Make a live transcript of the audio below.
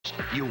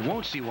You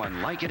won't see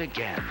one like it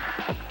again.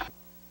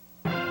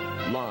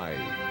 Live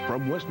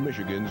from West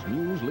Michigan's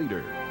news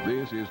leader,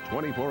 this is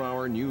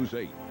 24-Hour News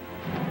 8.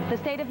 The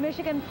state of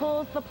Michigan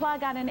pulls the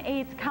plug on an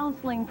AIDS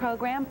counseling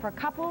program for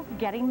couples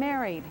getting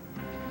married.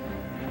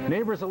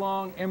 Neighbors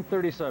along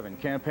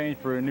M37 campaigned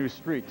for a new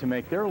street to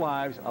make their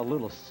lives a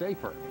little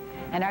safer.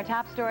 And our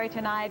top story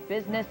tonight,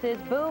 business is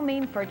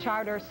booming for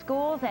charter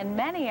schools, and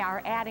many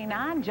are adding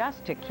on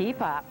just to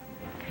keep up.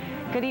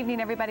 Good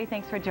evening, everybody.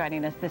 Thanks for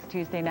joining us this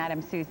Tuesday night.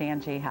 I'm Suzanne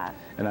G. Huff.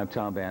 And I'm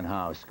Tom Van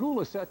House. School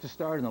is set to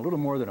start in a little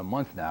more than a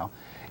month now,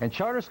 and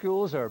charter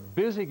schools are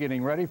busy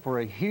getting ready for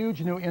a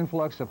huge new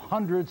influx of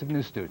hundreds of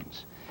new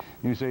students.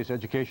 News 8's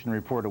education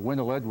reporter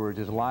Wendell Edwards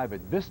is live at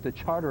Vista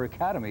Charter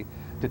Academy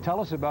to tell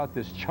us about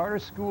this charter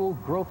school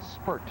growth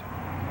spurt.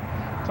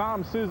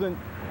 Tom, Susan,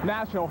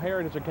 National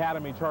Heritage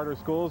Academy charter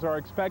schools are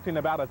expecting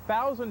about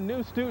 1,000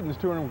 new students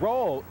to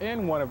enroll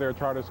in one of their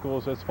charter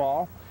schools this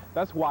fall.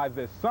 That's why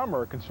this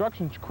summer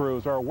construction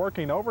crews are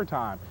working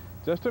overtime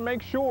just to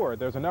make sure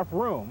there's enough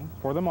room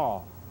for them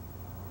all.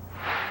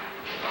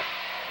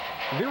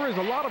 There is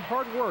a lot of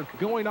hard work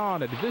going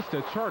on at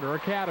Vista Charter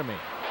Academy.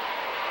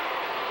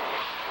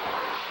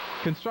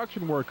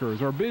 Construction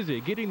workers are busy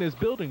getting this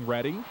building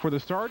ready for the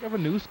start of a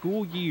new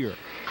school year.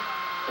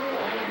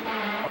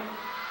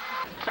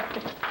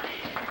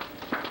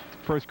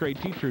 First grade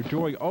teacher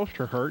Joy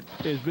Osterhurt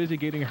is busy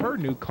getting her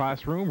new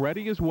classroom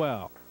ready as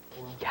well.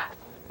 Yes.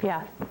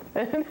 Yes.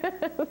 It's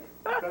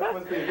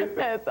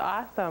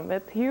awesome.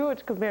 It's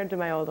huge compared to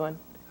my old one.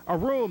 A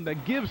room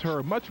that gives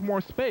her much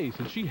more space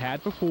than she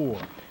had before.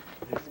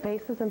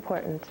 Space is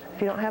important.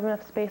 If you don't have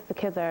enough space, the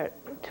kids are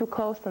too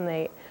close and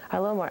they are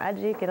a little more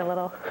edgy, have a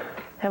little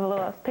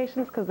less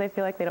patience because they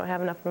feel like they don't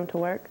have enough room to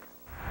work.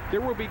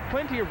 There will be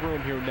plenty of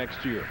room here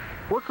next year.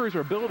 Workers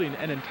are building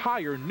an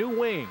entire new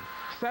wing,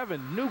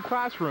 7 new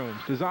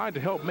classrooms designed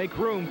to help make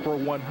room for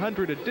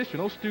 100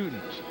 additional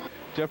students.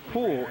 Jeff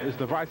Poole is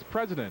the Vice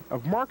President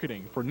of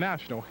Marketing for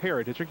National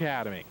Heritage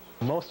Academy.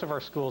 Most of our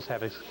schools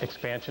have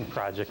expansion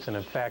projects, and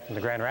in fact, in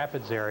the Grand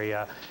Rapids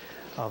area,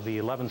 of the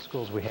 11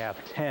 schools we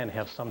have, 10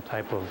 have some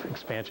type of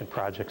expansion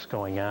projects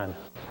going on.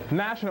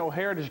 National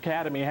Heritage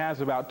Academy has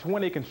about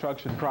 20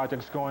 construction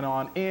projects going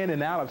on in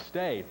and out of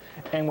state.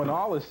 And when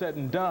all is said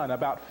and done,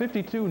 about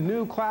 52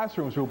 new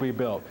classrooms will be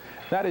built.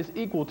 That is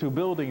equal to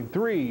building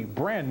 3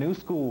 brand new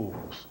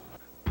schools.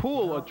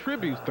 Poole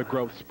attributes the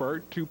growth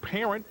spurt to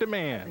parent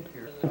demand.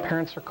 The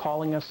parents are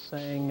calling us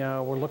saying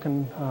we're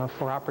looking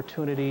for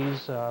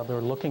opportunities, they're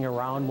looking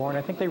around more, and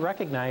I think they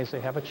recognize they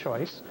have a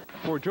choice.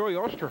 For Joy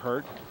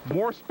Osterhurt,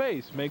 more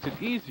space makes it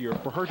easier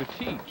for her to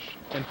teach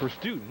and for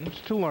students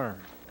to learn.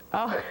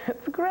 Oh,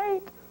 it's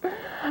great.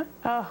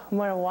 Oh,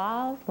 more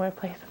walls, more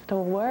places to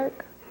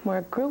work,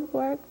 more group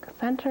work,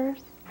 centers.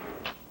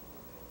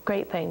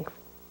 Great things.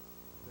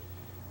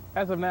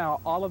 As of now,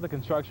 all of the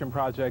construction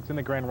projects in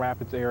the Grand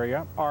Rapids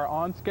area are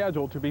on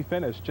schedule to be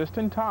finished just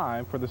in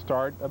time for the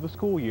start of the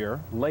school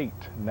year late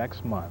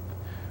next month.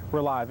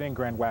 We're live in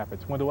Grand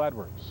Rapids. Wendell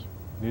Edwards,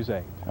 News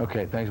 8.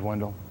 Okay, thanks,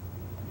 Wendell.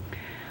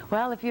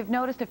 Well, if you've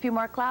noticed, a few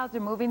more clouds are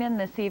moving in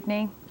this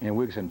evening. And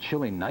we've got some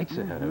chilly nights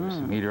ahead of us.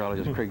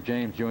 Meteorologist Craig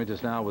James joins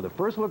us now with a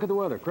first look at the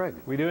weather. Craig.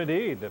 We do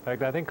indeed. In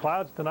fact, I think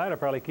clouds tonight will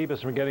probably keep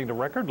us from getting to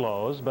record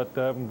lows, but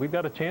we've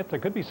got a chance there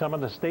could be some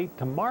in the state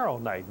tomorrow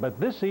night. But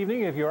this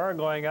evening, if you are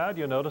going out,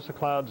 you'll notice the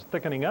clouds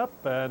thickening up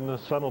and the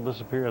sun will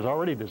disappear, has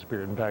already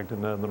disappeared, in fact,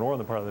 in the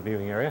northern part of the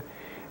viewing area.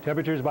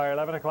 Temperatures by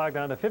 11 o'clock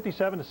down to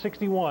 57 to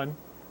 61.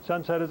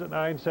 Sunset is at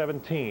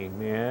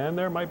 9:17, and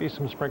there might be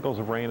some sprinkles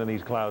of rain in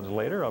these clouds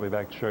later. I'll be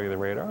back to show you the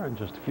radar in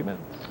just a few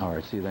minutes. All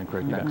right, see you then,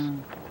 Craig. Thanks.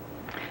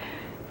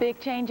 Big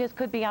changes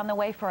could be on the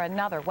way for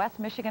another West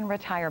Michigan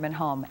retirement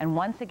home, and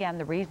once again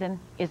the reason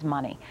is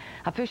money.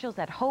 Officials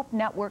at Hope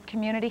Network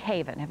Community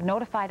Haven have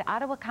notified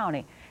Ottawa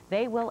County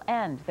they will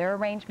end their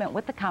arrangement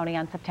with the county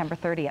on September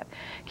 30th.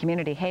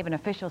 Community Haven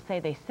officials say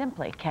they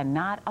simply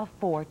cannot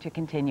afford to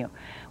continue.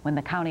 When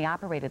the county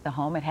operated the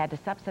home, it had to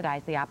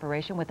subsidize the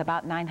operation with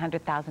about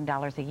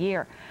 $900,000 a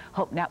year.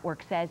 Hope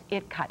Network says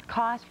it cut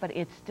costs, but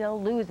it's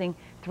still losing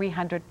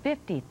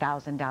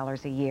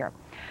 $350,000 a year.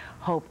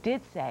 Hope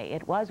did say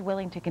it was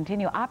willing to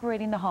continue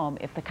operating the home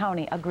if the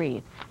county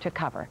agreed to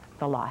cover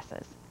the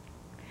losses.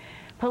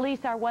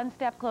 Police are one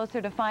step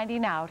closer to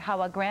finding out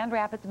how a Grand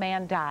Rapids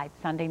man died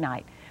Sunday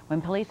night.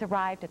 When police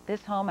arrived at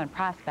this home on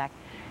Prospect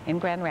in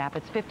Grand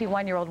Rapids,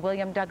 51-year-old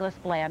William Douglas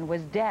Bland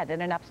was dead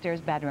in an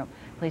upstairs bedroom.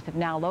 Police have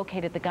now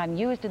located the gun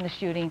used in the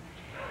shooting.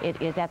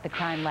 It is at the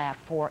crime lab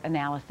for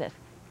analysis.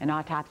 An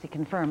autopsy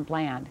confirmed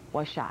Bland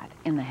was shot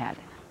in the head.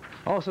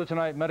 Also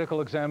tonight,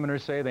 medical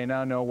examiners say they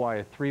now know why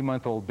a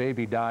 3-month-old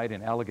baby died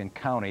in Allegan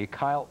County.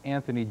 Kyle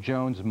Anthony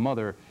Jones'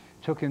 mother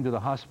took him to the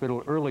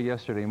hospital early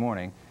yesterday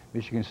morning.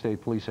 Michigan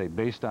State Police say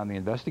based on the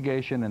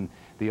investigation and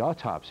the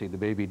autopsy, the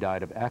baby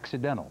died of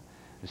accidental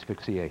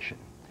asphyxiation.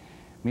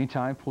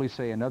 Meantime, police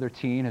say another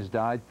teen has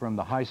died from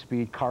the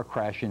high-speed car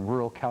crash in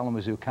rural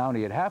Kalamazoo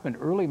County. It happened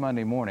early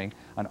Monday morning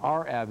on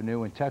R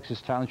Avenue in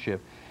Texas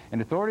Township,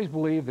 and authorities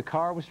believe the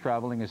car was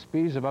traveling at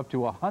speeds of up to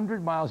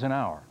 100 miles an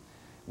hour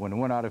when it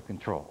went out of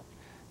control.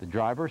 The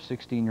driver,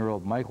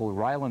 16-year-old Michael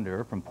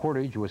Rylander from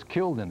Portage, was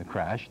killed in the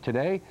crash.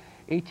 Today,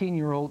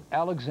 18-year-old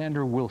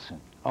Alexander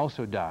Wilson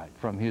also died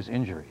from his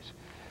injuries.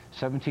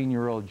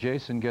 17-year-old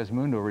Jason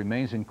Gesmundo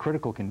remains in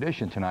critical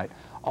condition tonight.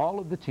 All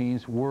of the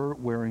teens were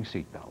wearing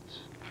seatbelts.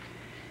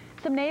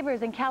 Some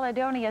neighbors in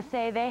Caledonia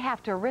say they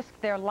have to risk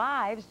their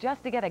lives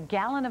just to get a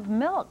gallon of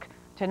milk.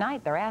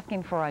 Tonight, they're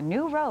asking for a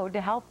new road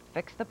to help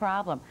fix the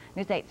problem.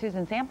 News 8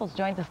 Susan Samples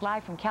joins us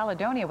live from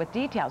Caledonia with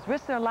details.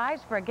 Risk their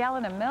lives for a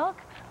gallon of milk?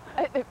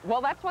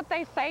 Well, that's what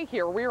they say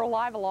here. We're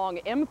live along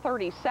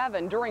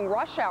M37 during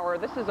rush hour.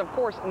 This is, of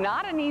course,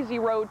 not an easy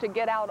road to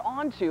get out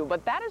onto,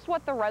 but that is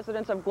what the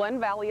residents of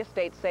Glen Valley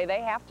Estates say they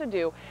have to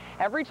do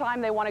every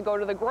time they want to go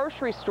to the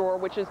grocery store,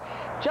 which is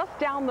just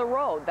down the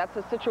road. That's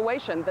a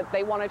situation that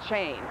they want to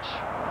change.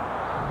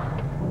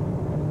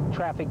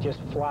 Traffic just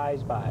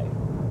flies by.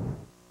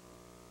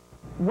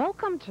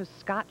 Welcome to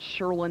Scott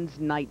Sherland's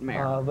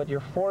nightmare. But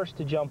you're forced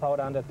to jump out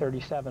onto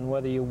 37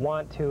 whether you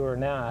want to or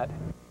not.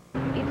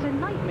 It's a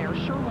nightmare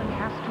Sherland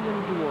has to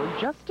endure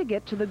just to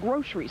get to the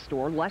grocery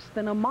store less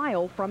than a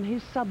mile from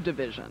his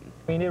subdivision.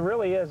 I mean, it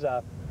really is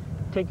a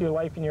take your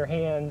life in your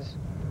hands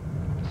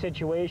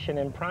situation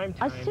in prime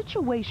time. A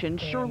situation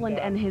Sherland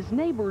and his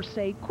neighbors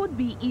say could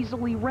be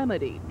easily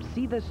remedied.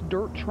 See this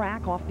dirt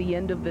track off the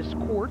end of this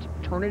court,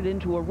 turn it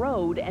into a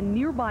road, and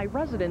nearby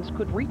residents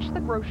could reach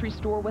the grocery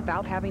store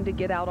without having to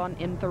get out on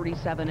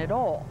M37 at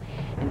all.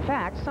 In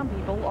fact, some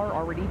people are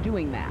already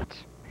doing that.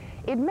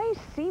 It may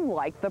seem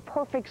like the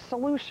perfect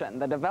solution.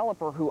 The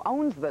developer who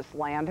owns this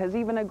land has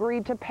even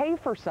agreed to pay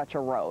for such a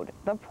road.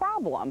 The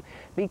problem,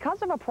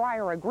 because of a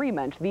prior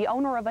agreement, the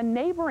owner of a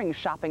neighboring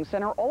shopping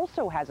center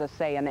also has a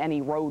say in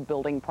any road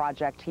building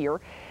project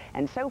here.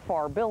 And so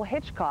far, Bill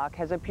Hitchcock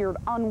has appeared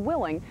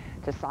unwilling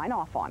to sign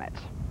off on it.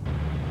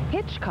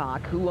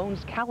 Hitchcock, who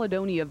owns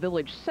Caledonia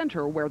Village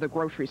Center, where the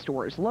grocery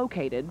store is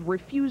located,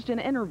 refused an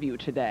interview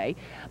today,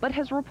 but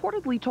has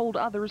reportedly told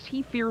others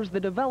he fears the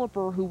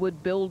developer who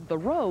would build the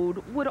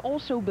road would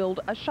also build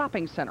a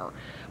shopping center.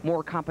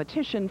 More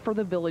competition for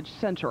the village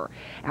center.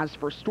 As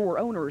for store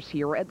owners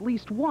here, at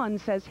least one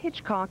says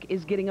Hitchcock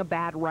is getting a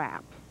bad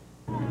rap.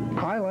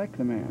 I like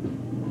the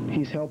man.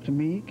 He's helped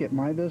me get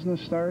my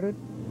business started.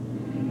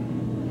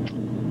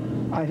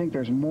 I think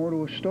there's more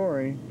to a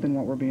story than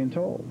what we're being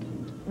told.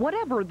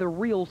 Whatever the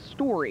real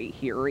story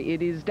here,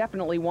 it is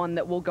definitely one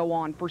that will go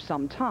on for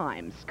some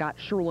time. Scott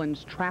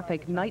Sherland's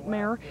traffic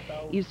nightmare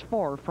is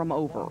far from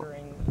over.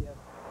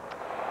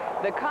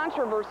 The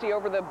controversy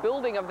over the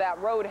building of that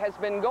road has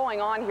been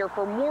going on here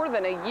for more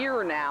than a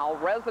year now.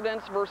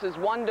 Residents versus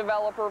one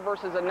developer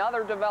versus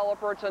another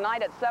developer.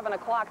 Tonight at 7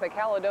 o'clock, the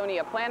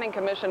Caledonia Planning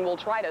Commission will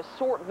try to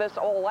sort this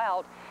all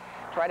out,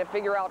 try to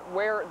figure out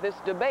where this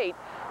debate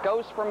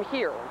goes from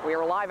here. We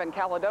are live in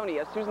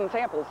Caledonia. Susan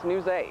Samples,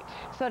 News 8.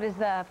 So does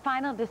the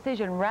final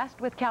decision rest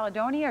with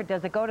Caledonia, or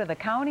does it go to the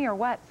county, or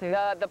what, Sue?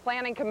 The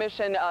Planning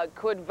Commission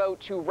could vote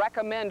to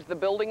recommend the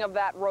building of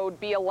that road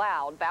be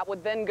allowed. That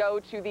would then go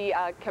to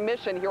the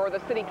commission here, or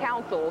the city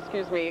council,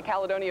 excuse me,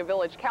 Caledonia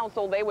Village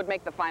Council. They would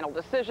make the final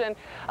decision.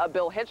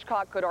 Bill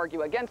Hitchcock could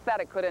argue against that.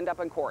 It could end up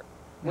in court.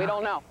 We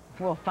don't know.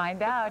 We'll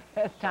find out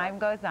as time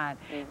goes on.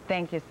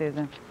 Thank you,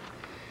 Susan.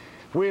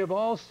 We have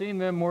all seen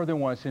them more than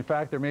once. In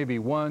fact, there may be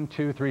 1,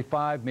 2, 3,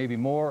 5, maybe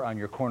more on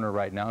your corner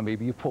right now.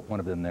 Maybe you put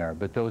one of them there.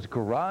 But those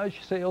garage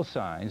sale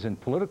signs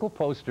and political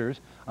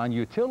posters on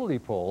utility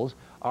poles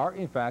are,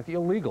 in fact,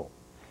 illegal.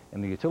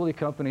 And the utility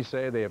companies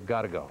say they have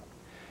got to go.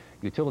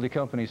 Utility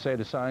companies say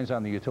the signs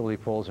on the utility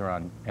poles are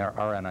an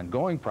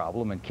ongoing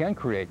problem and can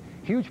create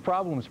huge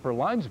problems for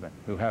linesmen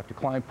who have to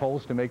climb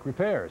poles to make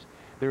repairs.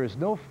 There is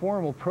no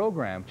formal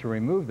program to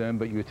remove them,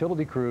 but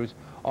utility crews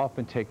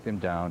often take them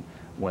down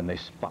when they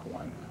spot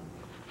one.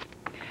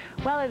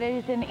 Well, it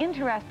is an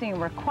interesting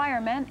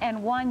requirement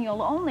and one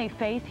you'll only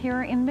face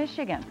here in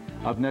Michigan.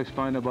 Up next,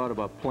 find out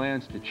about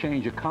plans to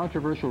change a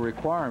controversial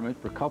requirement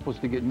for couples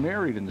to get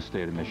married in the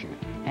state of Michigan.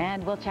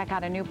 And we'll check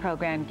out a new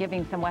program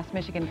giving some West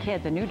Michigan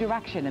kids a new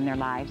direction in their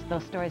lives.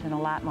 Those stories and a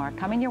lot more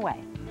coming your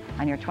way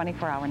on your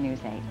 24-hour News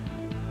 8.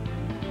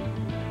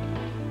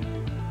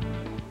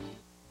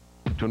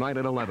 Tonight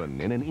at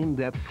 11, in an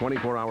in-depth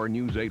 24-hour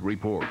News 8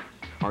 report,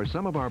 are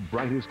some of our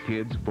brightest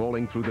kids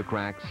falling through the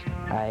cracks?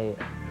 I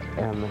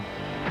am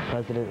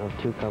president of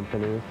 2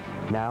 companies.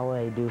 Now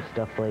I do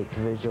stuff like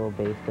Visual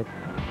Basic,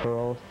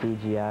 Perl,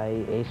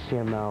 CGI,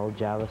 HTML,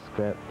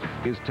 JavaScript.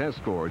 His test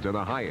scores are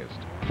the highest,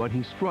 but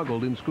he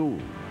struggled in school.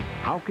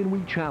 How can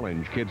we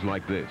challenge kids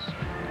like this?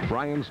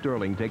 Brian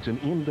Sterling takes an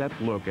in-depth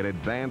look at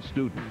advanced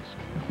students.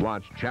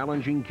 Watch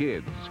Challenging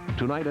Kids,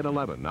 tonight at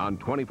 11 on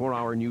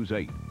 24-hour News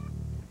 8.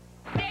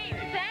 Dave,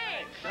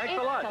 thanks. Thanks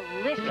a lot.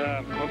 Delicious.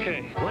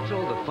 Okay. What's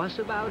all the fuss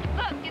about?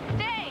 Look, it's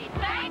Dave.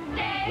 Thanks,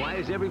 Dave. Why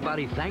is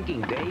everybody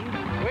thanking Dave?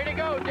 Way to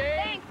go,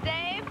 Dave. Thanks,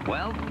 Dave.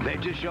 Well, they're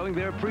just showing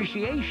their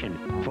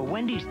appreciation for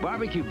Wendy's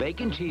barbecue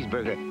bacon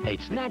cheeseburger.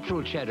 It's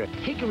natural cheddar,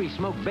 hickory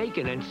smoked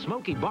bacon, and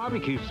smoky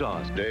barbecue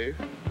sauce. Dave,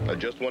 I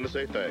just want to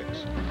say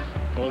thanks.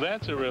 Well,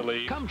 that's a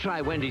relief. Come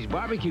try Wendy's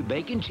barbecue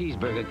bacon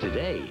cheeseburger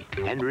today.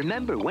 And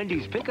remember,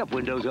 Wendy's pickup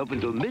windows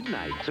open till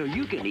midnight, so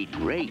you can eat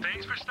great.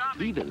 Thanks for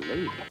stopping. Even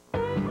late.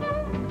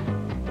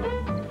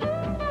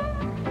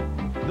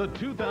 The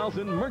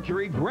 2000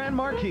 Mercury Grand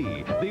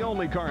Marquis, the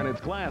only car in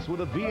its class with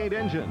a V8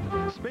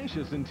 engine.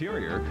 Spacious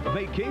interior,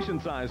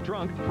 vacation-sized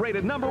trunk,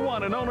 rated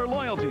 #1 in owner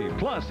loyalty.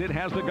 Plus, it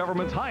has the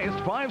government's highest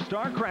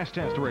 5-star crash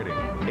test rating.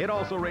 It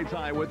also rates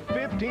high with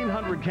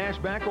 $1,500 cash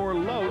back or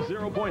low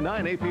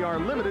 0.9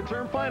 APR limited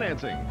term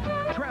financing.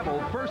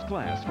 Travel first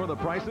class for the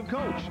price of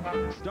coach.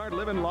 Start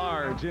living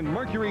large in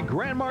Mercury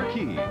Grand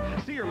Marquis.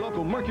 See your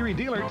local Mercury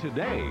dealer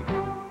today.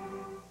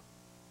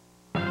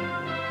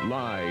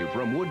 Live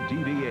from Wood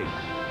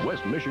TV8,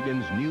 West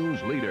Michigan's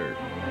news leader,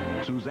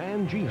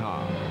 Suzanne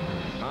Jihad,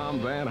 Tom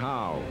Van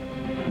Howe,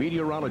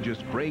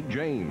 meteorologist Craig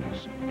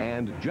James,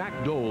 and Jack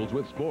Doles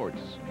with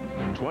sports.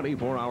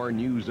 24-hour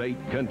News 8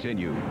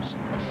 continues.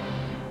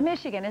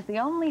 Michigan is the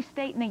only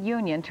state in the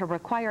union to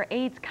require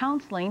AIDS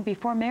counseling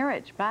before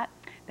marriage, but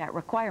that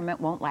requirement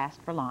won't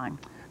last for long.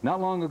 Not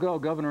long ago,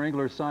 Governor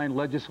Engler signed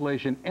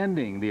legislation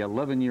ending the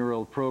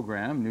 11-year-old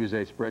program. News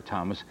 8's Brett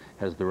Thomas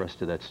has the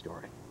rest of that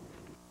story.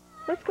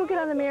 Let's go get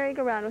on the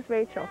merry-go-round with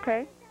Rachel,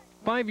 okay?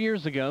 5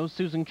 years ago,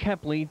 Susan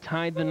Kepley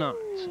tied the knot,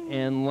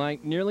 and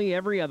like nearly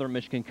every other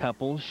Michigan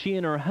couple, she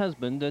and her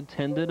husband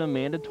attended a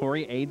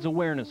mandatory AIDS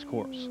awareness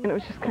course. And it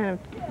was just kind of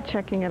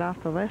checking it off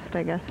the list,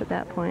 I guess, at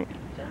that point.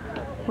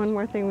 One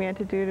more thing we had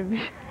to do to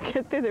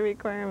get through the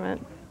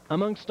requirements.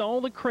 Amongst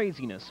all the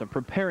craziness of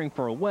preparing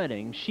for a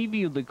wedding, she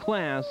viewed the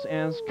class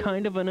as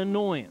kind of an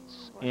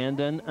annoyance and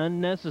an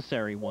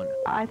unnecessary one.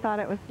 I thought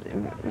it was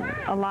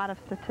a lot of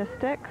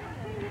statistics,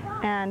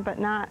 but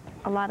not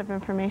a lot of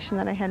information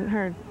that I hadn't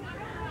heard,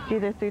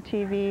 either through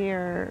TV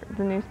or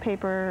the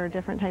newspaper or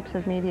different types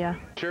of media.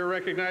 Chair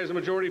recognizes the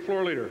majority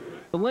floor leader.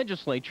 The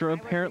legislature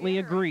apparently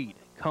agreed,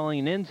 calling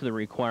an end to the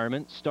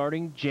requirement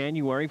starting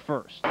January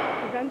 1st.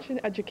 Prevention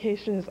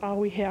education is all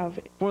we have.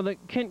 For the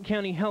Kent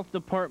County Health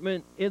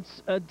Department,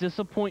 it's a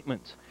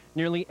disappointment.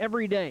 Nearly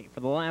every day for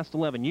the last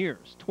 11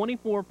 years,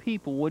 24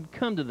 people would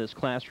come to this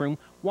classroom,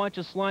 watch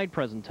a slide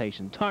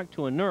presentation, talk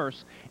to a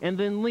nurse, and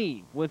then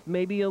leave with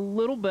maybe a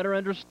little better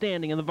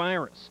understanding of the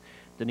virus.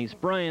 Denise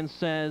Bryan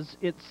says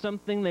it's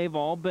something they've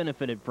all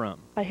benefited from.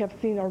 I have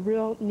seen a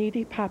real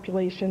needy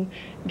population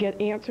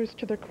get answers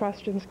to their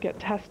questions, get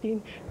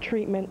testing,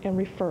 treatment, and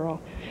referral.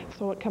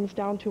 So it comes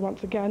down to,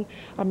 once again,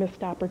 a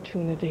missed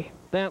opportunity.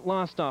 That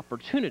lost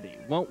opportunity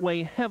won't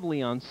weigh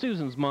heavily on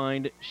Susan's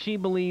mind. She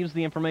believes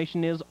the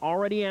information is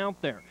already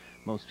out there.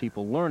 Most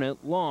people learn it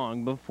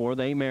long before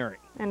they marry.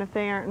 And if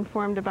they aren't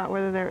informed about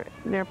whether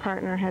their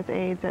partner has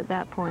AIDS at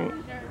that point,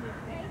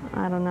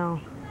 I don't know.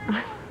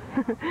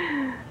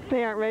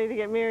 They aren't ready to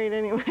get married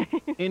anyway.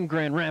 In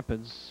Grand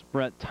Rapids,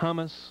 Brett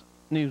Thomas,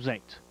 News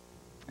 8.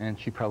 And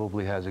she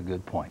probably has a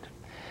good point.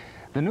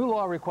 The new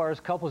law requires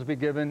couples be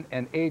given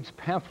an AIDS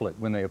pamphlet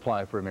when they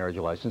apply for a marriage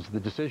license.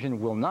 The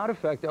decision will not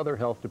affect other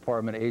health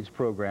department AIDS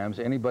programs.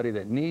 Anybody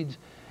that needs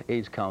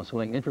AIDS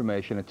counseling,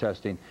 information, and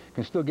testing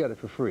can still get it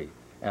for free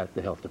at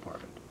the health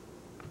department.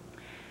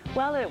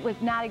 Well, it was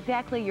not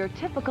exactly your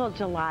typical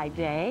July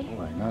day.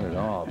 Boy, not at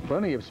all.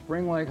 Plenty of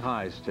spring-like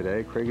highs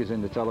today. Craig is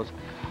in to tell us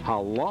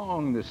how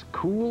long this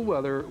cool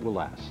weather will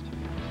last.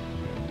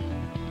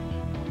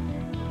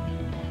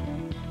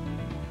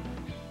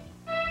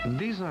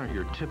 These aren't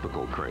your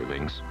typical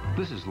cravings.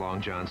 This is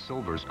Long John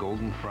Silver's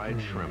Golden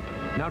Fried Shrimp.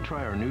 Now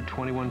try our new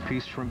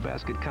 21-piece shrimp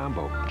basket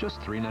combo,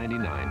 just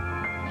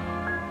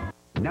 $3.99.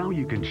 Now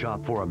you can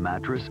shop for a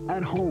mattress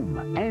at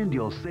home, and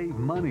you'll save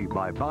money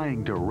by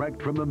buying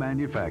direct from the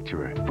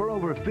manufacturer. For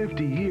over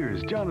 50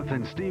 years,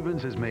 Jonathan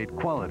Stevens has made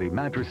quality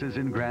mattresses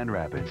in Grand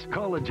Rapids.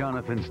 Call a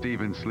Jonathan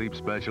Stevens sleep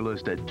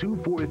specialist at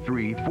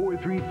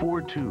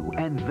 243-4342,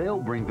 and they'll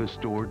bring the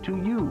store to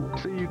you,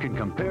 so you can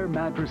compare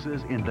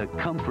mattresses in the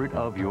comfort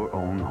of your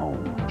own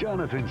home.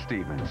 Jonathan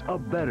Stevens, a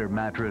better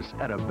mattress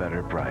at a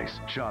better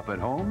price. Shop at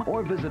home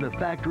or visit a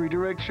factory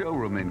direct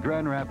showroom in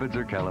Grand Rapids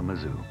or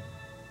Kalamazoo.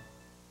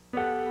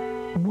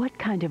 What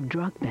kind of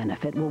drug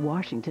benefit will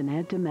Washington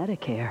add to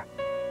Medicare?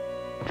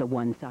 The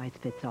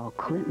one-size-fits-all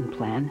Clinton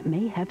plan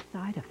may have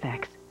side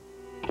effects.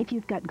 If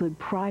you've got good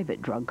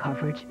private drug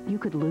coverage, you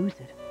could lose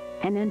it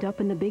and end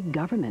up in the big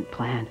government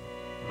plan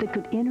that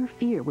could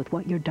interfere with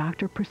what your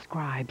doctor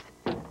prescribes.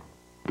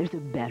 There's a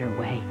better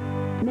way.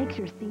 Make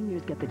sure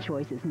seniors get the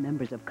choices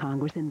members of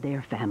Congress and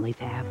their families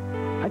have.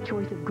 A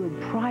choice of good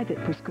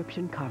private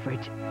prescription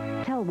coverage.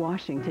 Tell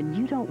Washington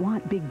you don't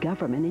want big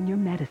government in your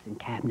medicine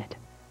cabinet.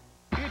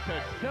 It's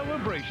a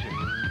celebration.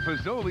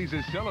 Fazoli's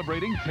is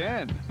celebrating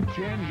 10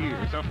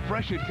 years of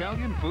fresh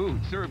Italian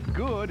food served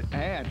good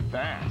and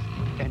fast.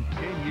 And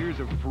 10 years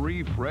of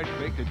free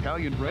fresh-baked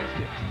Italian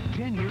breadsticks.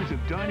 10 years of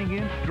dining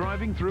in,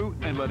 driving through,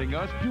 and letting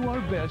us do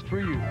our best for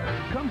you.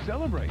 Come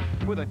celebrate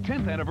with a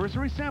 10th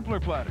anniversary sampler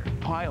platter.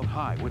 Piled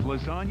high with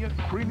lasagna,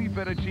 creamy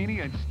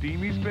fettuccine, and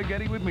steamy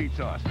spaghetti with meat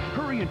sauce.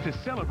 Hurry in to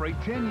celebrate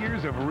 10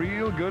 years of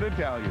real good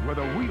Italian with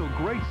a real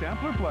great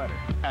sampler platter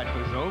at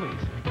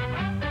Fazoli's.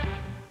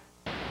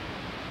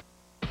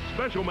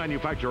 Special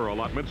manufacturer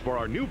allotments for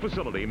our new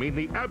facility mean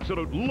the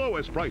absolute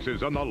lowest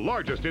prices on the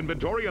largest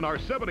inventory in our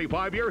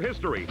 75-year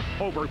history.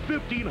 Over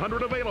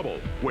 1,500 available,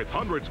 with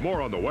hundreds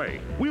more on the way.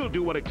 We'll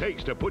do what it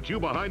takes to put you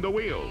behind the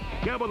wheel.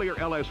 Cavalier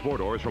LS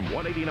 4-doors from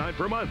 $189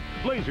 per month.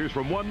 Blazers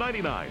from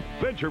 $199.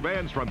 Venture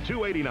vans from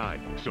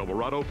 $289.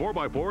 Silverado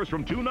 4x4s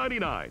from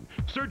 $299.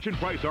 Search and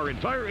price our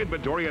entire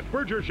inventory at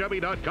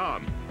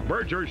BergerChevy.com.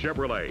 Berger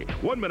Chevrolet,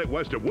 1 minute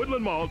west of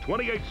Woodland Mall,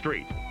 28th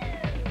Street.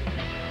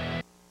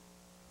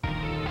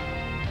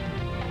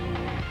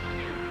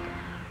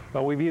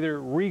 Well, we've either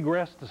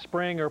regressed to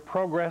spring or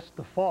progressed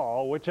to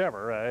fall,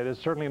 whichever. It is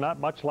certainly not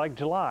much like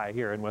July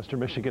here in western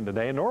Michigan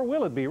today, nor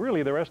will it be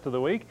really the rest of the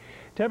week.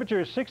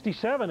 Temperature is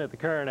 67 at the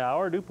current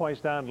hour. Dew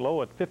point's down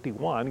low at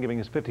 51, giving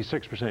us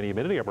 56%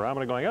 humidity. A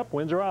barometer going up.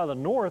 Winds are out of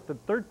the north at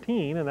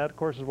 13, and that, of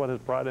course, is what has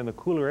brought in the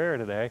cooler air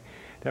today.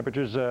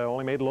 Temperatures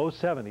only made low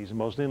 70s in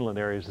most inland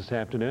areas this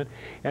afternoon.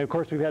 And, of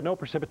course, we've had no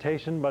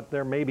precipitation, but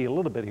there may be a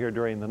little bit here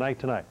during the night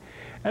tonight.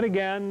 And,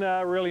 again,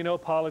 really no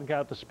pollen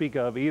count to speak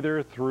of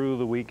either through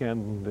the weekend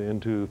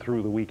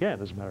through the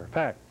weekend, as a matter of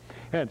fact.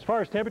 And as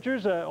far as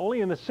temperatures,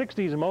 only in the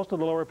 60s in most of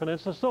the lower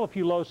peninsula, still a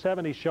few low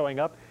 70s showing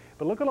up.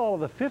 But look at all of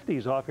the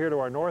 50s off here to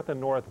our north and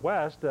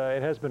northwest.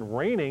 It has been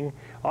raining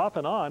off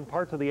and on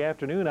parts of the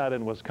afternoon out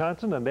in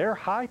Wisconsin, and their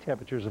high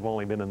temperatures have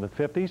only been in the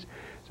 50s.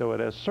 So it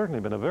has certainly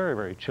been a very,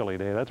 very chilly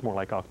day. That's more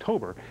like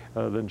October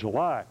than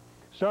July.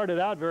 Started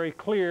out very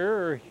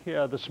clear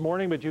this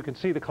morning, but you can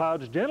see the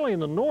clouds generally in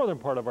the northern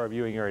part of our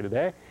viewing area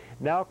today.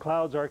 Now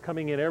clouds are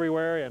coming in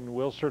everywhere, and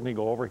will certainly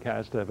go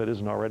overcast if it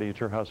isn't already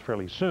at your house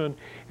fairly soon.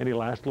 And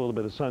it'll last a little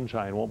bit of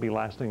sunshine. Won't be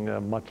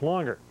lasting much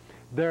longer.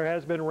 There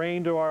has been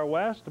rain to our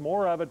west.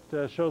 More of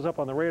it shows up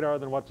on the radar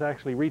than what's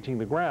actually reaching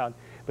the ground.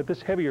 But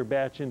this heavier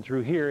batch in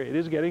through here, it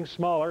is getting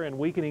smaller and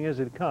weakening as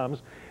it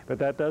comes. But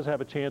that does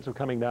have a chance of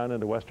coming down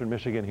into western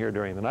Michigan here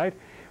during the night.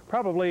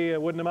 Probably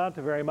wouldn't amount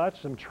to very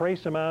much. Some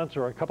trace amounts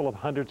or a couple of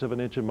hundredths of an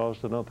inch at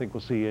most. I don't think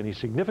we'll see any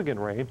significant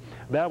rain.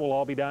 That will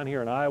all be down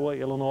here in Iowa,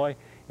 Illinois,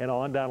 and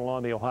on down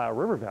along the Ohio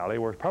River Valley,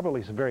 where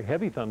probably some very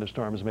heavy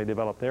thunderstorms may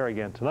develop there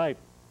again tonight.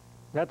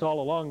 That's all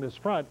along this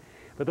front.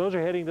 But those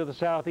are heading to the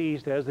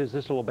southeast, as is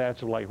this little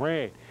batch of light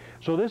rain.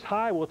 So this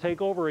high will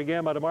take over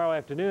again by tomorrow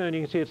afternoon.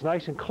 You can see it's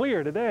nice and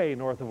clear today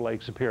north of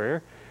Lake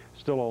Superior.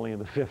 Still only in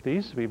the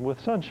 50s, even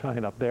with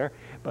sunshine up there.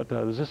 But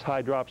as this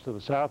high drops to the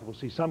south, we'll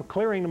see some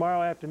clearing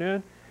tomorrow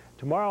afternoon.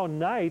 Tomorrow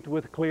night,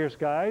 with clear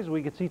skies,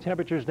 we could see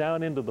temperatures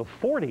down into the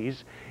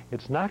 40s.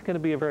 It's not going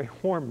to be a very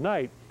warm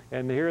night.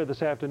 And here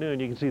this afternoon,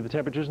 you can see the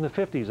temperatures in the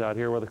 50s out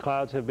here where the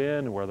clouds have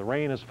been and where the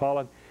rain has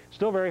fallen.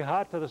 Still very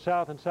hot to the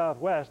south and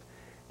southwest.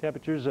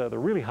 Temperatures, the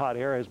really hot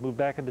air has moved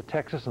back into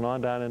Texas and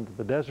on down into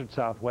the desert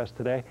southwest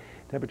today.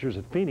 Temperatures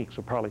at Phoenix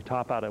will probably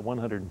top out at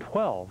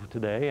 112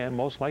 today, and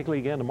most likely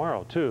again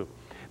tomorrow too.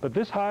 But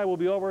this high will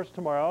be over us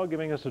tomorrow,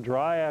 giving us a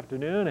dry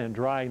afternoon and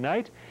dry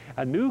night.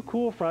 A new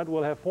cool front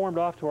will have formed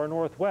off to our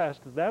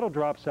northwest. That'll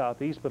drop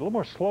southeast, but a little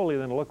more slowly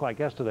than it looked like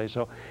yesterday.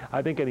 So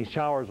I think any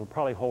showers will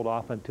probably hold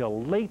off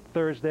until late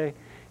Thursday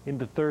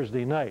into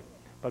Thursday night.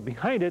 But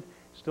behind it,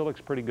 still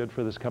looks pretty good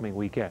for this coming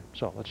weekend.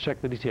 So let's check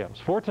the details.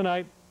 For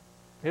tonight,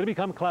 it'll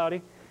become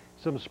cloudy.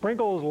 Some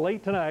sprinkles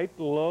late tonight,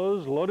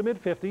 lows low to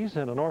mid-50s,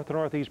 and a north to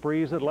northeast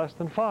breeze at less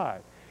than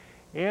 5.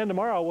 And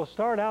tomorrow we'll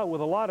start out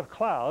with a lot of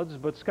clouds,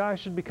 but skies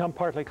should become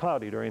partly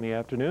cloudy during the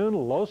afternoon.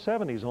 Low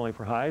 70s only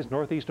for highs.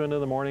 Northeast wind in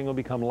the morning will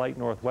become light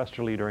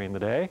northwesterly during the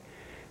day.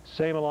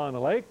 Same along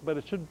the lake, but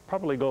it should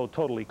probably go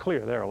totally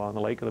clear there along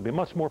the lake. It'll be a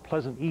much more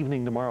pleasant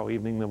evening tomorrow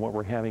evening than what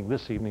we're having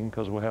this evening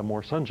because we'll have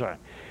more sunshine.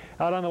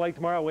 Out on the lake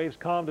tomorrow, waves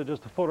calm to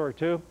just a foot or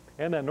two.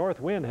 And that north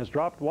wind has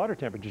dropped water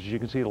temperatures, as you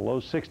can see, to low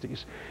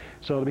 60s.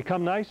 So it'll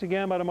become nice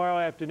again by tomorrow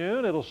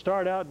afternoon. It'll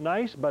start out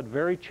nice but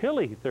very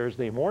chilly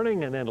Thursday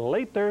morning, and then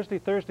late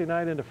Thursday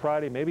night into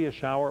Friday, maybe a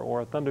shower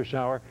or a thunder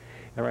shower.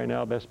 And right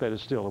now, best bet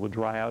is still it would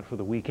dry out for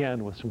the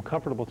weekend with some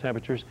comfortable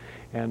temperatures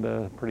and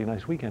a pretty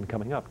nice weekend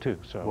coming up, too.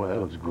 So, boy, that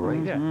looks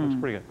great. Yeah, looks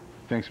pretty good.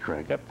 Thanks,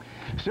 Craig. Yep.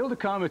 Still to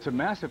come, it's a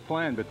massive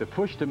plan, but the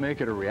push to make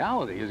it a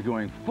reality is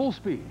going full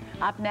speed.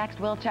 Up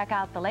next, we'll check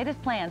out the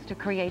latest plans to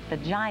create the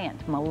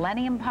giant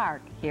Millennium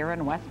Park here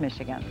in West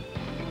Michigan.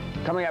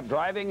 Coming up,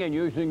 driving and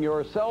using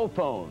your cell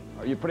phone.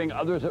 Are you putting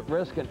others at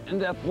risk? An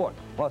in-depth look.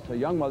 Plus, a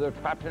young mother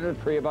trapped in a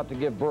tree about to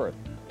give birth.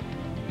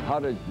 How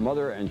did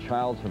mother and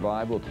child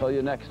survive? We'll tell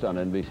you next on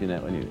NBC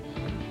Nightly News.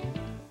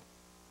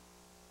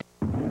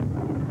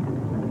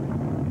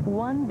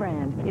 One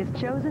brand is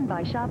chosen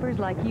by shoppers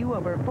like you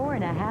over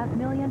 4.5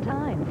 million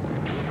times.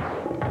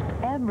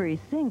 Every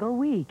single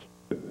week.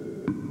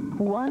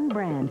 One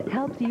brand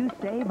helps you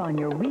save on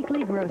your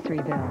weekly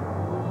grocery bill.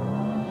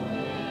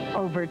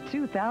 Over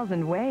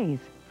 2,000 ways.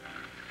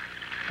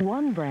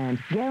 One brand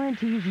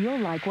guarantees you'll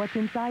like what's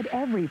inside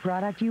every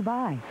product you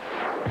buy,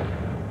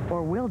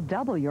 or we'll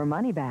double your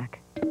money back.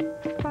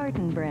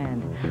 Spartan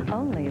brand,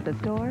 only at the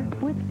store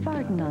with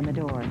Spartan on the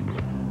door.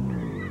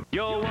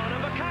 You're one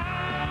of a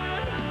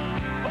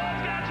kind.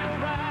 Ford's got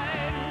you right.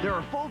 There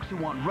are folks who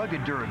want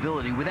rugged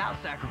durability without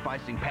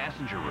sacrificing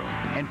passenger room.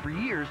 And for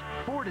years,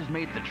 Ford has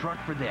made the truck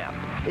for them.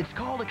 It's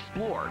called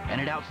Explorer, and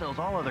it outsells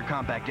all other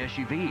compact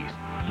SUVs.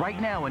 Right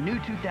now, a new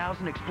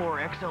 2000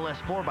 Explorer XLS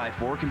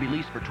 4x4 can be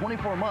leased for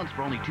 24 months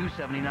for only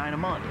 $279 a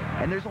month.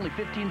 And there's only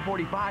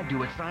 $1545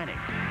 due at signing.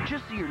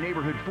 Just see your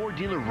neighborhood Ford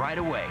dealer right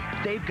away.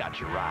 They've got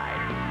your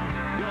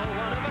ride. You're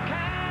one of a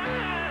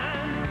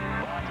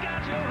kind. Ford's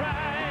got your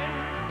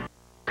ride.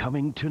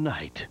 Coming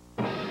tonight.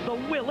 The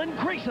Will and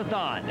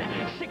Grace-a-thon.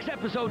 6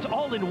 episodes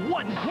all in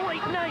one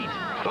great night.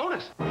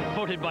 Bonus.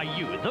 Voted by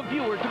you, the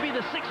viewer, to be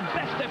the 6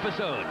 best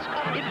episodes.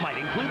 It might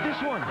include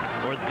this one,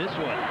 or this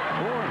one,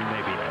 or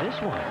maybe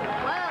this one.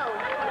 Whoa,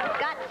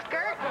 got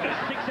skirt?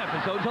 6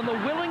 episodes on the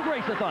Will and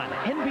Grace-a-thon.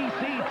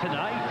 NBC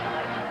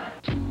tonight.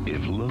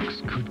 If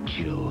looks could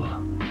kill,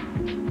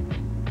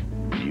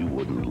 you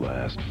wouldn't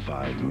last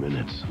 5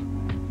 minutes.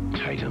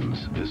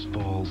 Titans, this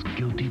fall's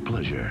guilty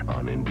pleasure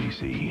on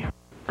NBC.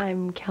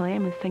 I'm Kelly.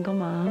 I'm a single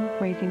mom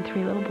raising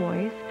 3 little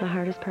boys. The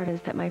hardest part is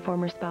that my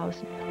former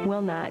spouse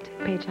will not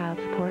pay child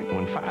support.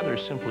 When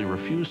fathers simply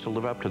refuse to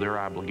live up to their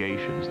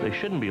obligations, they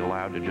shouldn't be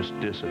allowed to just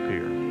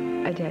disappear.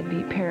 A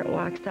deadbeat parent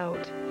walks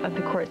out of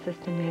the court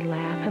system. They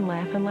laugh and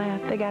laugh and laugh.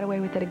 They got away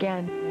with it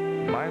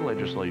again. My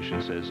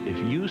legislation says if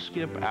you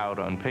skip out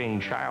on paying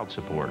child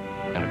support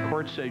and a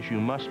court says you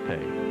must pay,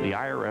 the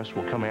IRS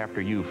will come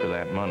after you for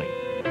that money.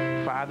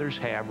 Fathers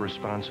have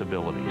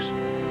responsibilities.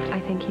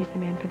 I think he's the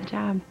man for the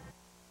job.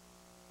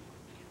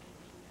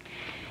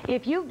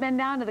 If you've been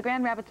down to the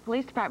Grand Rapids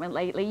Police Department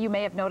lately, you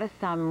may have noticed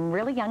some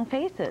really young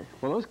faces.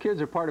 Well, those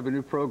kids are part of a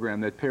new program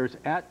that pairs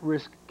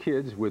at-risk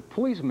kids with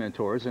police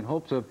mentors in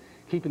hopes of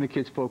keeping the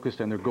kids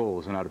focused on their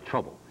goals and out of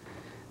trouble.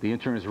 The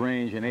interns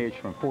range in age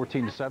from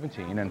 14 to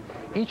 17, and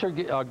each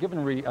are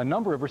given a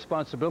number of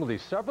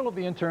responsibilities. Several of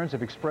the interns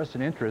have expressed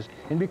an interest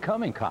in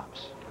becoming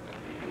cops.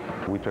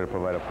 We try to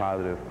provide a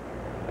positive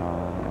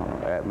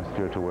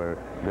atmosphere to where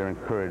they're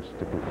encouraged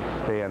to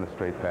stay on the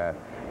straight path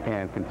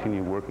and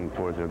continue working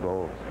towards their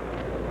goals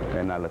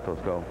and not let those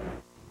go.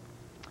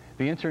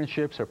 The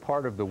internships are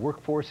part of the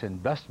Workforce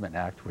Investment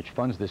Act, which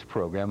funds this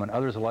program, and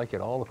others like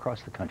it all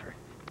across the country.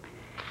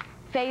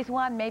 Phase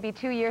 1 may be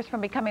 2 years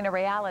from becoming a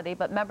reality,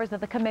 but members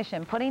of the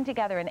commission putting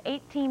together an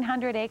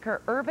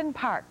 1,800-acre urban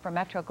park for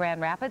Metro Grand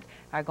Rapids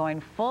are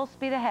going full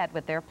speed ahead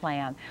with their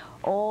plan.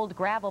 Old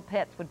gravel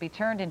pits would be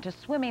turned into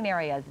swimming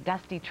areas,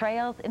 dusty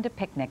trails into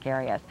picnic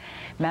areas.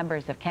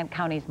 Members of Kent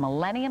County's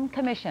Millennium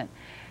Commission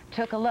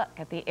took a look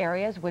at the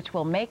areas which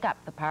will make up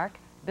the park.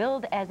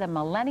 Billed as a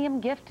millennium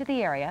gift to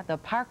the area, the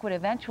park would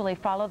eventually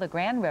follow the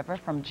Grand River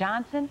from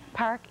Johnson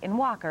Park in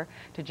Walker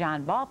to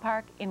John Ball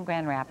Park in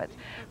Grand Rapids.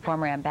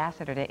 Former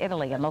ambassador to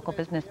Italy and local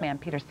businessman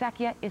Peter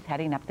Secchia is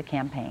heading up the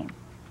campaign.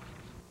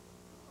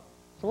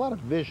 It's a lot of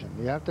vision.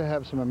 You have to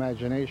have some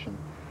imagination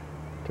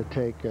to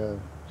take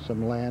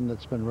some land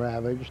that's been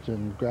ravaged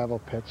and gravel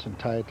pits and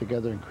tie it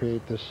together and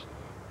create this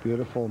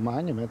beautiful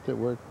monument that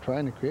we're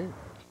trying to create.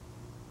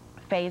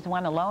 Phase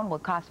 1 alone will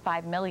cost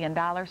 $5 million.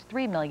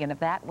 $3 million of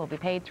that will be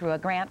paid through a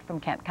grant from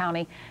Kent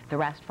County, the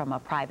rest from a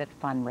private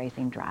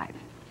fundraising drive.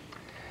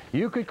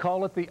 You could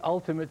call it the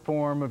ultimate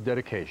form of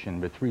dedication,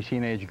 but 3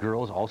 teenage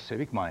girls, all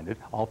civic-minded,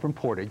 all from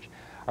Portage,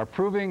 are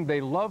proving they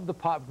love the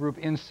pop group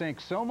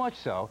NSYNC so much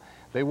so,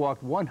 they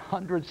walked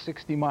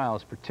 160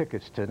 miles for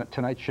tickets to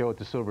tonight's show at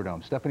the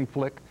Silverdome. Stephanie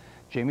Flick,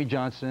 Jamie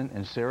Johnson,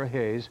 and Sarah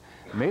Hayes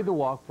made the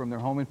walk from their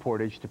home in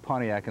Portage to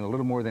Pontiac in a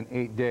little more than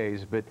 8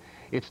 days, but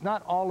it's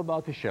not all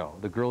about the show.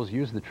 The girls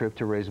used the trip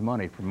to raise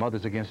money for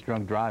Mothers Against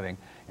Drunk Driving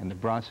and the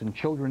Bronson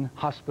Children's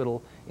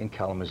Hospital in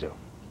Kalamazoo.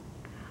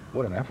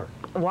 What an effort.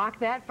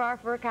 Walk that far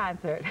for a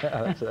concert.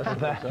 Yeah,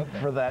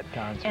 for that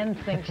concert.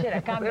 NSYNC should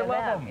have come They to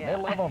love them. them. Yeah.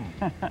 They love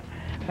them.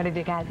 What did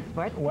you guys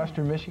support?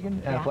 Western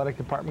Michigan Athletic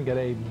Department got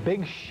a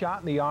big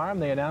shot in the arm.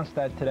 They announced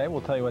that today.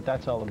 We'll tell you what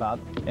that's all about.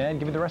 And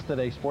give you the rest of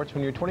the day sports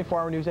when your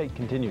 24-hour News 8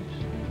 continues.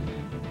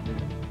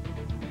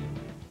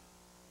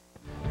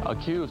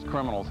 Accused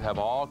criminals have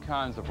all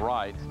kinds of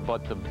rights,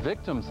 but the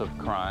victims of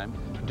crime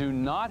do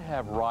not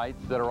have rights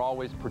that are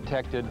always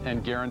protected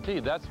and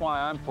guaranteed. That's why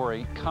I'm for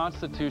a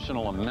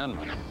constitutional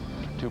amendment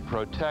to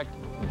protect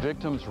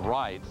victims'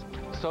 rights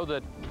so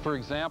that, for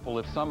example,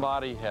 if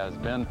somebody has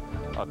been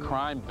a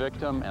crime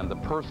victim and the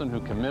person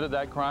who committed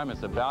that crime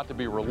is about to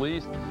be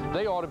released,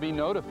 they ought to be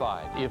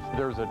notified. If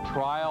there's a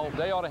trial,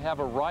 they ought to have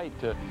a right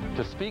to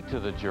speak to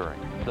the jury.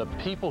 The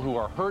people who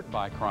are hurt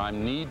by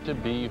crime need to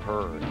be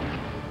heard.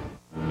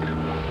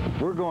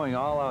 We're going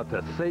all out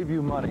to save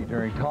you money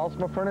during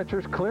Talsma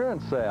Furniture's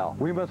clearance sale.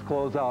 We must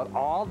close out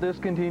all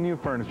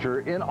discontinued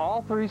furniture in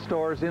all 3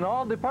 stores in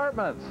all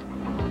departments.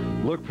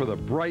 Look for the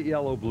bright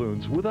yellow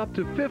balloons with up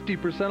to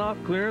 50% off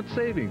clearance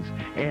savings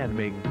and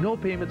make no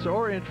payments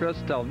or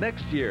interest till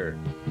next year.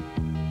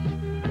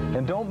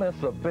 And don't miss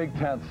the big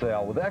tent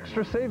sale with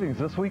extra savings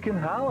this week in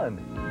Holland.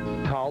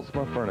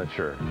 Talsma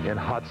Furniture in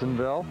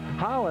Hudsonville,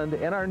 Holland,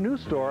 and our new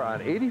store on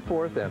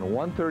 84th and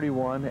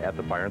 131 at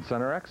the Byron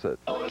Center exit.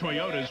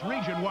 Toyota's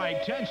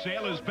region-wide tent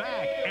sale is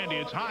back, and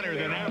it's hotter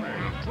than ever.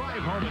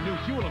 Drive home a new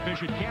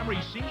fuel-efficient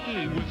Camry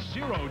CE with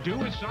zero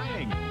due at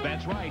signing.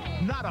 That's right,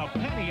 not a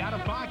penny out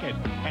of pocket.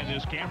 And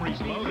this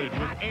Camry's loaded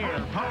with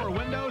air, power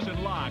windows,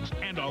 and locks,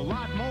 and a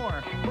lot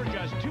more for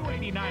just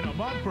 $289 a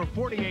month for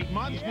 48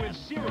 months with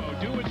zero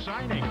due at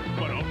signing,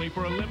 but only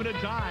for a limited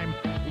time.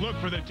 Look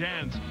for the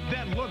tents,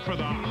 then look for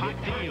the hot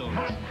deals.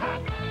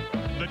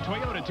 The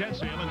Toyota tent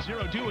sale and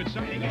zero due at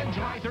signing ends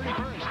July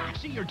 31st.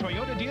 See your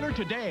Toyota dealer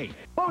today.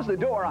 Close the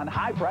door on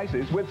high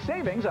prices with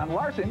savings on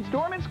Larson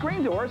Storm and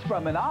Screen Doors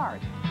from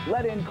Menards.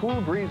 Let in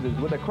cool breezes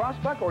with a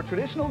crossbuck or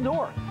traditional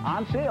door.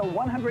 On sale,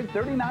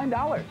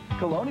 $139.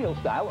 Colonial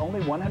style,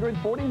 only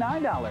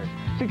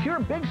 $149. Secure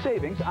big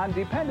savings on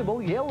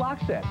dependable Yale lock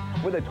sets.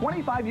 With a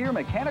 25-year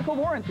mechanical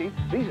warranty,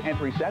 these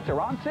entry sets are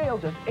on sale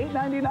just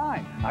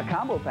 $8.99. A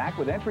combo pack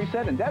with entry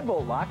set and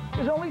deadbolt lock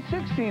is only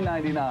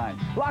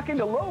 $16.99. Lock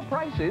into low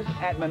prices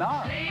at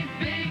Menards. Save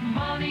big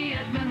money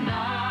at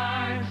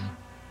Menards.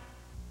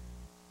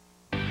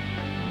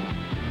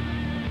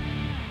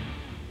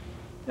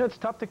 It's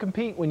tough to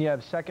compete when you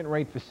have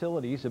second-rate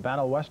facilities. A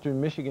battle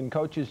Western Michigan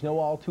coaches know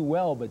all too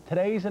well, but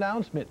today's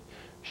announcement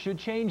should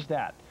change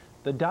that.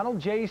 The Donald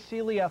J.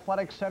 Seeley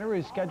Athletic Center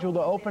is scheduled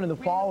to open in the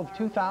fall of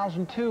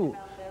 2002.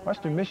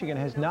 Western Michigan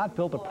has not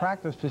built a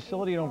practice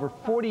facility in over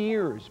 40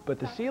 years, but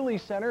the Seeley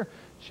Center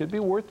should be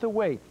worth the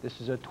wait. This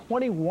is a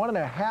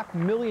 $21.5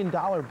 million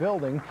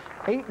building,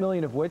 $8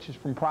 million of which is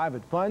from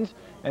private funds,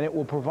 and it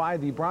will provide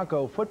the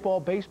Bronco football,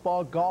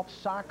 baseball, golf,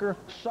 soccer,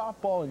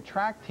 softball, and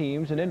track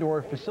teams an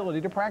indoor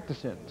facility to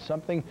practice in,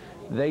 something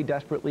they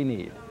desperately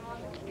need.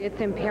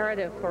 It's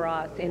imperative for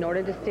us, in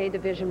order to stay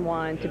Division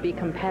I, to be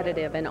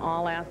competitive in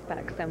all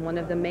aspects, and one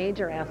of the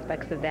major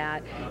aspects of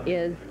that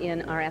is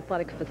in our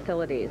athletic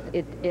facilities.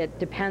 It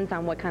depends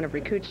on what kind of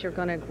recruits you're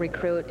going to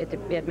recruit.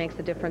 It makes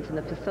a difference in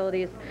the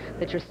facilities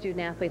that your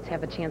student athletes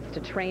have a chance to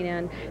train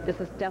in. This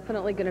is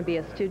definitely going to be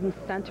a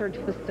student-centered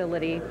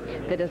facility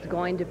that is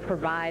going to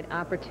provide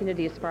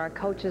opportunities for our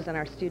coaches and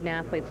our student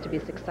athletes to be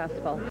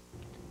successful.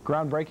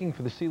 Groundbreaking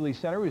for the Seeley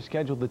Center is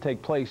scheduled to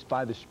take place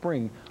by the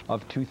spring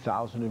of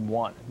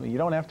 2001. You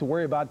don't have to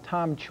worry about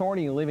Tom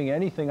Chorney leaving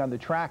anything on the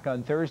track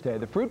on Thursday.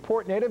 The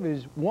Fruitport native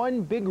is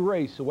one big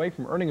race away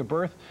from earning a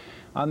berth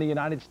on the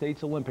United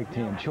States Olympic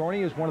team.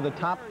 Chorney is one of the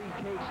top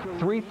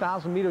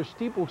 3,000-meter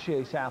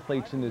steeplechase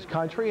athletes in this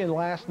country, and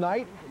last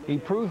night he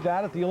proved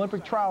that at the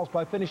Olympic trials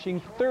by finishing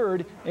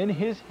third in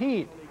his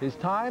heat. His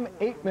time,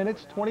 8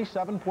 minutes,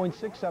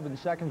 27.67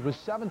 seconds, was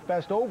 7th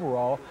best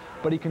overall,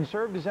 but he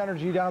conserved his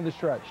energy down the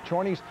stretch.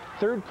 Chorney's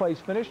third-place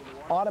finish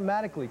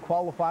automatically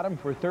qualified him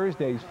for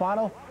Thursday's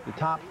final. The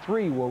top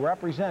three will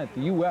represent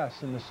the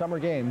U.S. in the Summer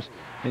Games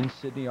in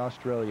Sydney,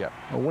 Australia.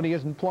 Well, when he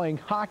isn't playing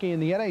hockey in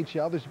the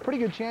NHL, there's a pretty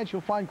good chance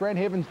you'll find Grand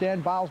Haven's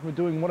Dan Bilesma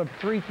doing one of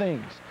three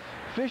things: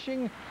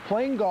 fishing,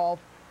 playing golf,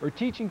 or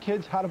teaching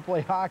kids how to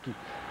play hockey.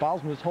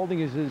 Bilesma is holding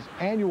his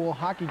annual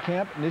hockey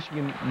camp at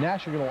Michigan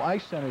National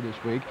Ice Center this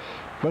week.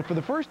 But for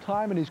the first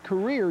time in his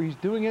career, he's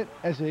doing it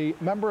as a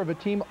member of a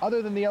team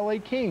other than the LA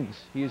Kings.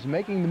 He is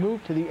making the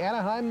move to the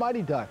Anaheim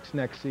Mighty Ducks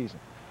next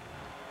season.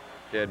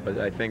 But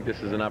I think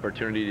this is an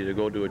opportunity to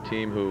go to a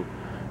team who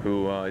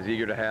is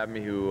eager to have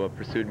me, who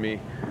pursued me,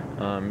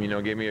 you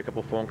know, gave me a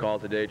couple phone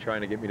calls today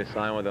trying to get me to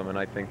sign with them, and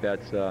I think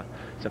that's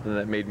something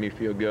that made me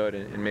feel good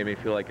and made me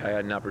feel like I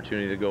had an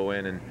opportunity to go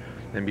in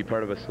and be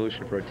part of a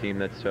solution for a team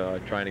that's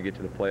trying to get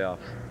to the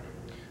playoffs.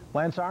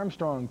 Lance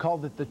Armstrong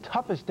called it the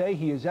toughest day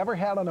he has ever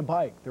had on a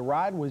bike. The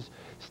ride was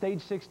stage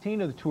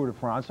 16 of the Tour de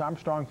France.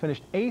 Armstrong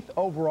finished 8th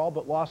overall,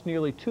 but lost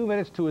nearly 2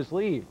 minutes to his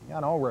lead.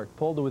 Jan Ullrich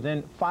pulled to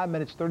within 5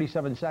 minutes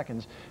 37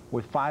 seconds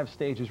with 5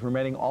 stages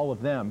remaining, all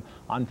of them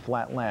on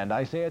flat land.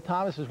 Isaiah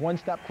Thomas is one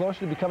step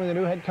closer to becoming the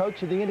new head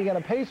coach of the Indiana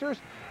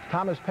Pacers.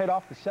 Thomas paid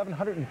off the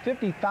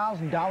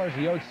 $750,000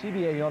 he owed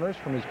CBA owners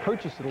from his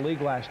purchase of the league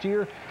last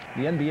year.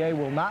 The NBA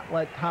will not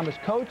let Thomas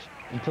coach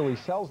until he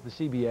sells the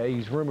CBA.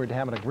 He's rumored to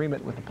have an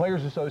agreement with the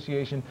Players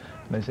Association,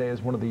 and Isaiah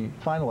is one of the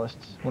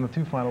finalists, one of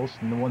 2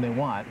 finalists, and the one they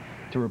want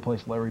to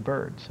replace Larry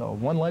Bird. So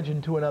one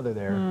legend to another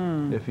there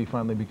if he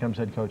finally becomes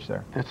head coach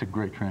there. That's a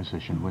great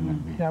transition, wouldn't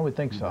it be? Yeah, I would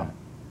think so.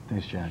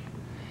 Thanks, Jack.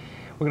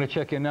 We're going to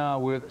check in now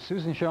with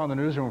Susan Shaw in the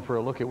newsroom for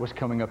a look at what's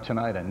coming up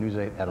tonight on News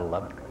 8 at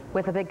 11.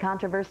 With a big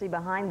controversy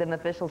behind them,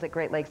 officials at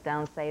Great Lakes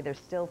Downs say they're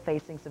still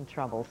facing some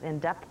troubles. In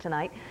depth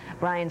tonight,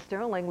 Brian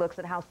Sterling looks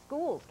at how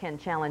schools can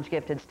challenge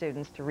gifted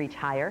students to reach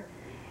higher.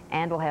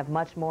 And we'll have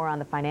much more on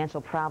the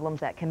financial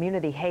problems at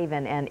Community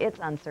Haven and its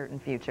uncertain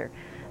future.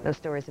 Those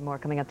stories and more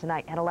coming up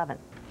tonight at 11.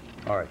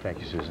 All right, thank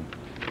you, Susan.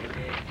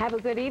 Have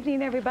a good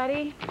evening,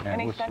 everybody. And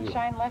Any we'll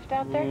sunshine left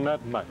out there?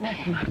 Not much.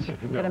 Not much.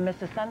 Gonna miss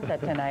the sunset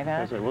tonight,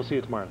 huh? That's right. We'll see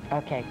you tomorrow.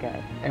 Okay,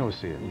 good. And we'll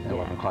see you at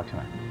 11 o'clock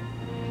tonight.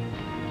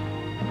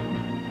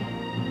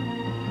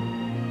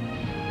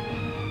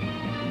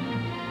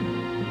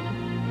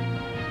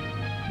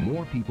 More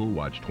more people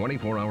watch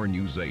 24-hour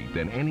News 8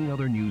 than any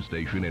other news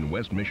station in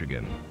West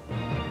Michigan.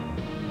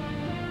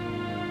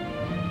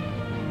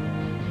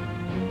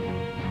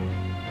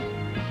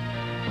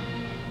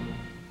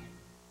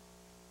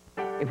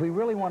 If we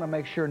really want to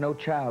make sure no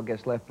child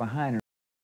gets left behind